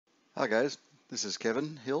Hi guys, this is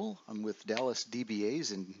Kevin Hill. I'm with Dallas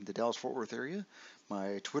DBAs in the Dallas-Fort Worth area.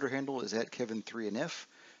 My Twitter handle is @Kevin3NF.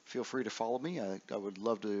 Feel free to follow me. I would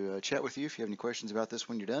love to chat with you if you have any questions about this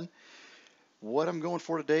when you're done. What I'm going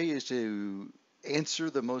for today is to answer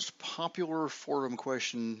the most popular forum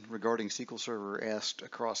question regarding SQL Server asked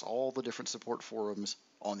across all the different support forums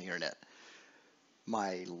on the internet.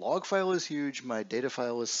 My log file is huge, my data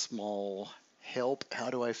file is small. Help,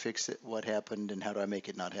 how do I fix it? What happened and how do I make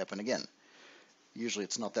it not happen again? Usually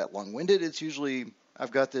it's not that long-winded. It's usually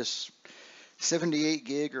I've got this 78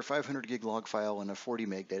 gig or 500 gig log file and a 40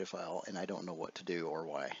 meg data file and I don't know what to do or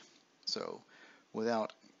why. So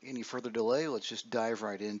without any further delay, let's just dive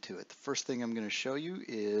right into it. The first thing I'm going to show you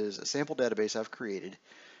is a sample database I've created.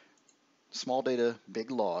 Small data,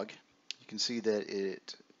 big log. You can see that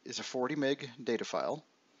it is a 40 meg data file.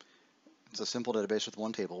 It's a simple database with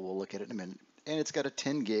one table. We'll look at it in a minute. And it's got a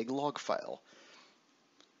 10 gig log file.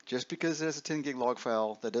 Just because it has a 10 gig log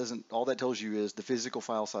file, all that tells you is the physical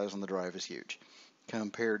file size on the drive is huge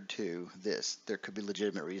compared to this. There could be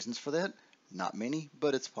legitimate reasons for that. Not many,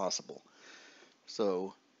 but it's possible.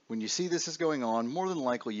 So when you see this is going on, more than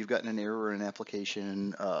likely you've gotten an error in an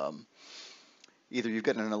application. Either you've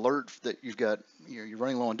gotten an alert that you're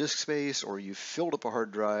running low on disk space, or you've filled up a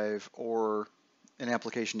hard drive, or an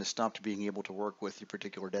application has stopped being able to work with your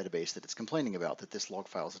particular database that it's complaining about that this log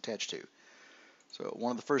file is attached to. So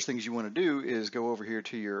one of the first things you want to do is go over here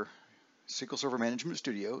to your SQL Server Management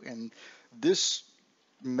Studio, and this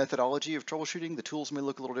methodology of troubleshooting, the tools may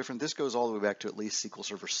look a little different. This goes all the way back to at least SQL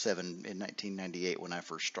Server 7 in 1998 when I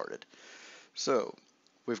first started. So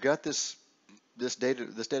we've got this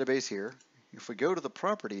database here. If we go to the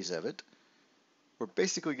properties of it, we're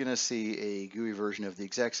basically going to see a GUI version of the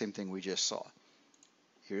exact same thing we just saw.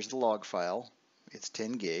 Here's the log file. It's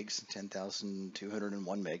 10 gigs,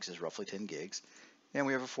 10,201 megs is roughly 10 gigs. And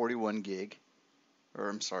we have a 41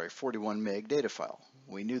 meg data file.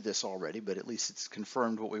 We knew this already, but at least it's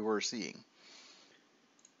confirmed what we were seeing.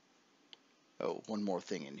 Oh, one more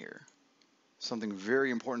thing in here. Something very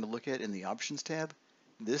important to look at in the Options tab.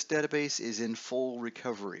 This database is in full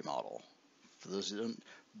recovery model. For those who don't,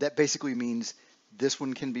 that basically means this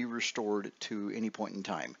one can be restored to any point in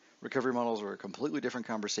time. Recovery models are a completely different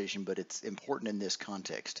conversation, but it's important in this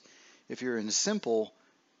context. If you're in simple,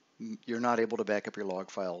 you're not able to back up your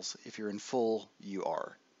log files. If you're in full, you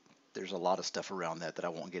are. There's a lot of stuff around that I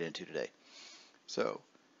won't get into today. So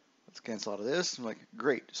let's cancel out of this. I'm like,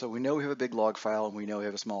 great. So we know we have a big log file and we know we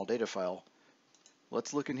have a small data file.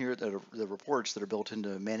 Let's look in here at the reports that are built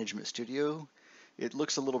into Management Studio. It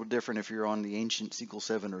looks a little bit different if you're on the ancient SQL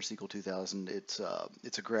 7 or SQL 2000. It's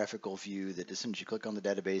a graphical view that as soon as you click on the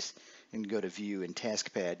database and go to View in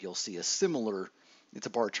TaskPad, you'll see it's a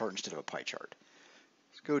bar chart instead of a pie chart.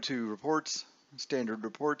 Let's go to Reports, Standard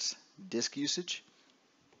Reports, Disk Usage,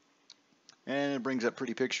 and it brings up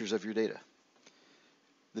pretty pictures of your data.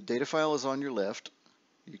 The data file is on your left.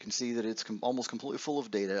 You can see that it's almost completely full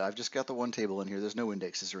of data. I've just got the one table in here. There's no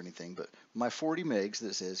indexes or anything, but my 40 megs that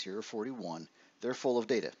it says here are 41. They're full of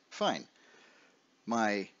data. Fine.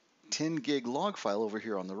 My 10 gig log file over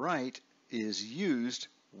here on the right is used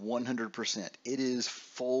 100%. It is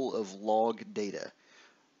full of log data.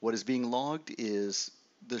 What is being logged is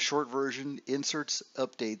the short version, inserts,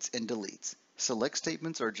 updates, and deletes. Select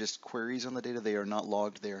statements are just queries on the data. They are not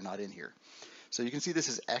logged. They are not in here. So you can see this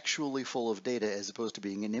is actually full of data as opposed to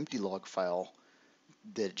being an empty log file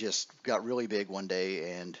that just got really big one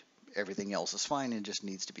day and everything else is fine and just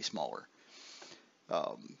needs to be smaller.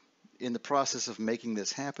 In the process of making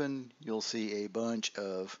this happen, you'll see a bunch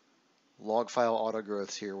of log file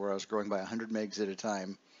autogrowths here where I was growing by 100 megs at a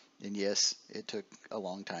time. And yes, it took a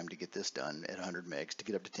long time to get this done at 100 megs to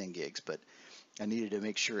get up to 10 gigs, but I needed to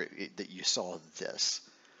make sure that you saw this.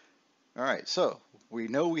 All right, so we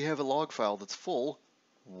know we have a log file that's full.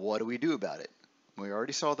 What do we do about it? We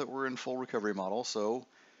already saw that we're in full recovery model, so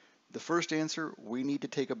the first answer, we need to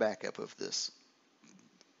take a backup of this.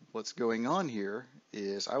 What's going on here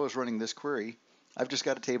is I was running this query. I've just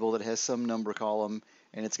got a table that has some number column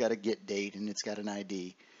and it's got a get date and it's got an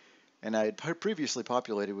ID. And I had previously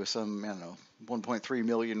populated with some, 1.3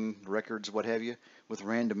 million records, what have you, with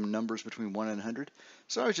random numbers between 1 and 100.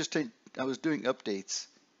 So I was doing updates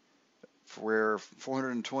for where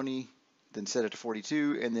 420, then set it to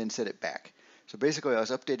 42, and then set it back. So basically I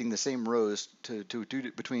was updating the same rows to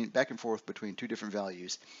back and forth between two different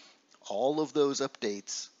values. All of those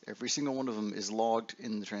updates, every single one of them is logged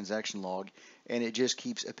in the transaction log, and it just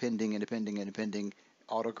keeps appending and appending and appending,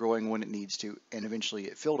 auto-growing when it needs to, and eventually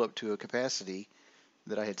it filled up to a capacity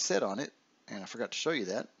that I had set on it, and I forgot to show you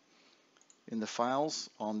that. In the files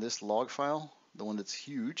on this log file, the one that's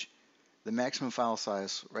huge, the maximum file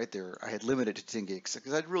size right there, I had limited to 10 gigs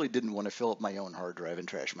because I really didn't want to fill up my own hard drive and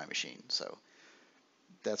trash my machine. So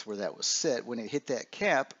that's where that was set. When it hit that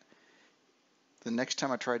cap, the next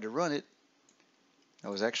time I tried to run it, I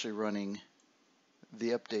was actually running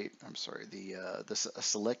the update, I'm sorry, the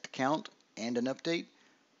select count and an update.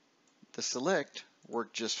 The select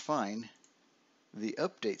worked just fine. The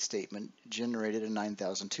update statement generated a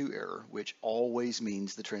 9002 error, which always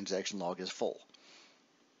means the transaction log is full.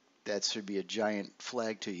 That should be a giant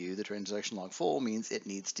flag to you. The transaction log full means it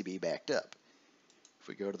needs to be backed up. If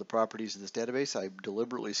we go to the properties of this database, I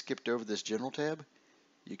deliberately skipped over this general tab.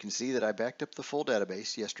 You can see that I backed up the full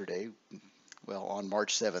database yesterday, well, on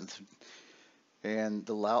March 7th, and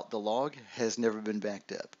the log has never been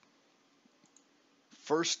backed up.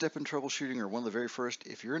 First step in troubleshooting, or one of the very first,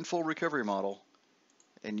 if you're in full recovery model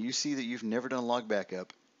and you see that you've never done a log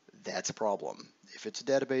backup, that's a problem. If it's a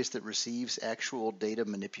database that receives actual data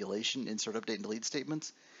manipulation, insert, update, and delete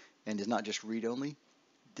statements, and is not just read-only,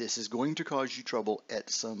 this is going to cause you trouble at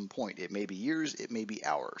some point. It may be years, it may be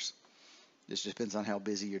hours. This just depends on how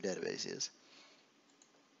busy your database is.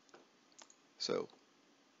 So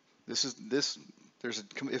if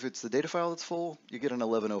it's the data file that's full, you get an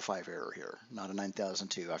 1105 error here, not a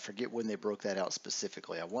 9002. I forget when they broke that out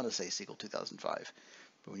specifically. I want to say SQL 2005.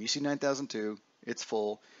 But when you see 9002, it's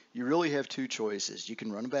full. You really have two choices. You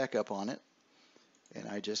can run a backup on it, and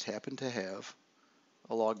I just happen to have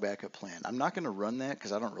a log backup plan. I'm not going to run that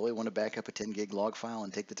because I don't really want to back up a 10 gig log file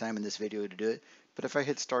and take the time in this video to do it. But if I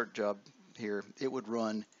hit start job here, it would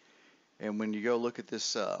run. And when you go look at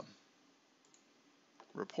this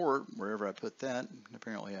report, wherever I put that,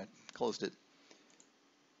 apparently I closed it.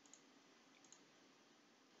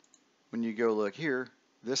 When you go look here,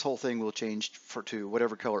 this whole thing will change to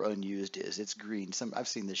whatever color unused is. It's green. I've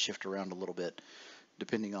seen this shift around a little bit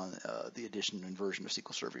depending on the edition and version of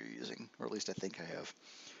SQL Server you're using, or at least I think I have.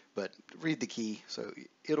 But read the key. So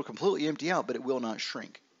it'll completely empty out, but it will not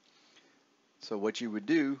shrink. So what you would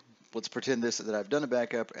do, let's pretend that I've done a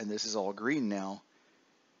backup and this is all green now.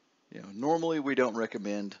 Normally we don't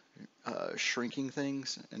recommend shrinking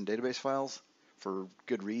things in database files for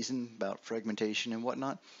good reason about fragmentation and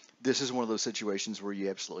whatnot. This is one of those situations where you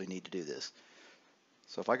absolutely need to do this.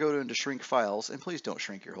 So if I go into shrink files, and please don't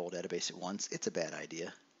shrink your whole database at once, it's a bad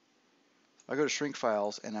idea. I go to shrink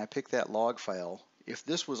files and I pick that log file. If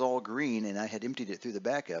this was all green and I had emptied it through the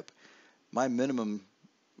backup, my minimum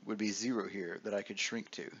would be 0 here that I could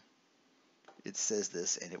shrink to. It says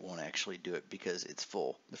this and it won't actually do it because it's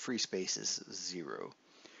full. The free space is 0.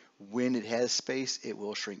 When it has space, it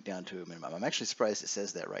will shrink down to a minimum. I'm actually surprised it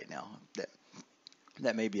says that right now.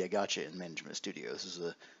 That may be a gotcha in Management Studio. This is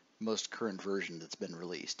the most current version that's been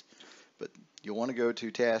released. But you'll want to go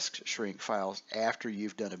to Tasks, Shrink Files after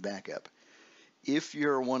you've done a backup. If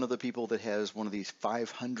you're one of the people that has one of these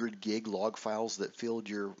 500 gig log files that filled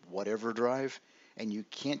your whatever drive, and you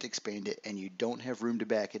can't expand it and you don't have room to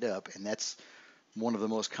back it up, and that's one of the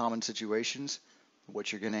most common situations,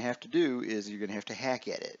 what you're going to have to do is you're going to have to hack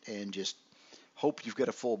at it and just hope you've got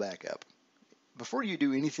a full backup. Before you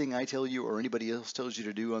do anything I tell you or anybody else tells you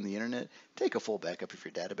to do on the internet, take a full backup of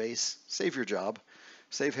your database. Save your job.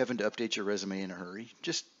 Save having to update your resume in a hurry.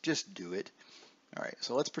 Just do it. All right,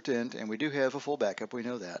 so let's pretend, and we do have a full backup, we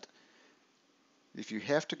know that. If you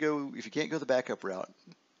can't go the backup route,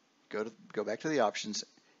 go back to the options,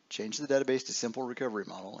 change the database to simple recovery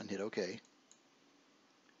model, and hit OK.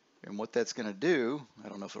 And what that's going to do, I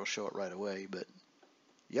don't know if it'll show it right away, but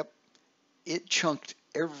yep, it chunked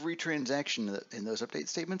every transaction in those update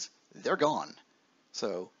statements. They're gone.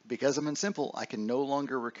 So because I'm in simple, I can no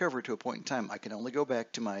longer recover to a point in time. I can only go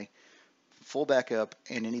back to my full backup,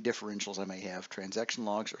 and any differentials I may have. Transaction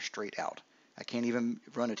logs are straight out. I can't even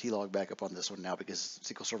run a T-log backup on this one now because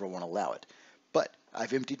SQL Server won't allow it. But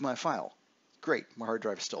I've emptied my file. Great, my hard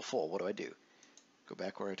drive is still full. What do I do? Go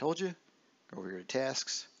back where I told you. Go over here to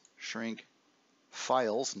Tasks, Shrink,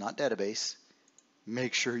 Files, not Database.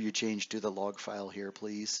 Make sure you change to the log file here,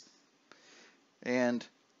 please. And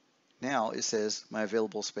now it says my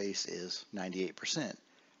available space is 98%.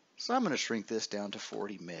 So I'm going to shrink this down to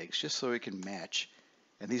 40 megs just so it can match.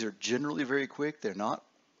 And these are generally very quick.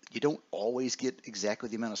 You don't always get exactly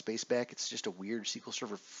the amount of space back. It's just a weird SQL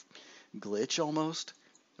Server glitch almost,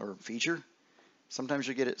 or feature. Sometimes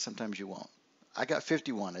you get it, sometimes you won't. I got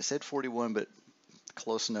 51. I said 41, but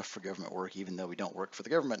close enough for government work, even though we don't work for the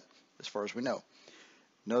government as far as we know.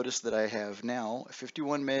 Notice that I have now a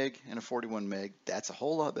 51 meg and a 41 meg. That's a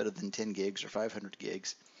whole lot better than 10 gigs or 500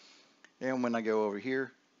 gigs. And when I go over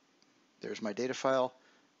here, there's my data file,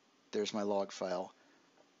 there's my log file.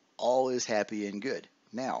 All is happy and good.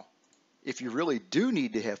 Now, If you really do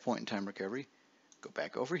need to have point-in-time recovery, go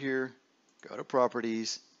back over here, go to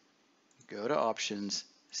Properties, go to Options,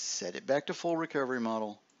 set it back to full recovery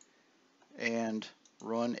model, and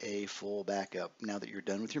run a full backup. Now that you're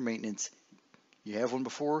done with your maintenance, you have one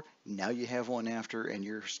before, now you have one after, and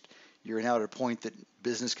you're now at a point that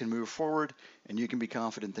business can move forward, and you can be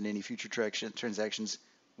confident that any future transactions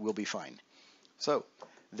will be fine. So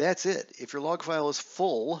that's it. If your log file is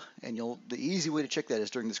full, and the easy way to check that is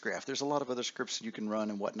during this graph. There's a lot of other scripts you can run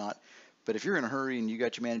and whatnot, but if you're in a hurry and you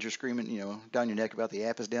got your manager screaming, down your neck about the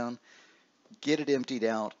app is down, get it emptied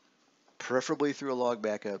out, preferably through a log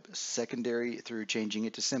backup, secondary through changing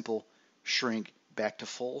it to simple, shrink, back to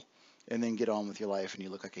full, and then get on with your life and you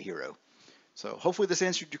look like a hero. So hopefully this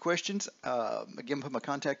answered your questions. Again, put my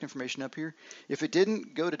contact information up here. If it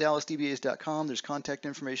didn't, go to dallasdbas.com. There's contact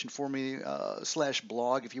information for me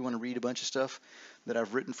 /blog if you want to read a bunch of stuff that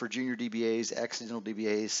I've written for junior DBAs, accidental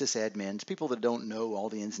DBAs, sysadmins, people that don't know all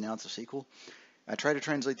the ins and outs of SQL. I try to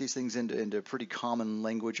translate these things into pretty common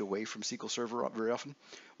language away from SQL Server very often.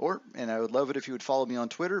 And I would love it if you would follow me on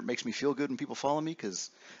Twitter. It makes me feel good when people follow me because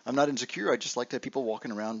I'm not insecure. I just like to have people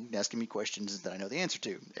walking around asking me questions that I know the answer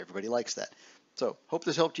to. Everybody likes that. So hope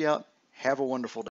this helped you out. Have a wonderful day.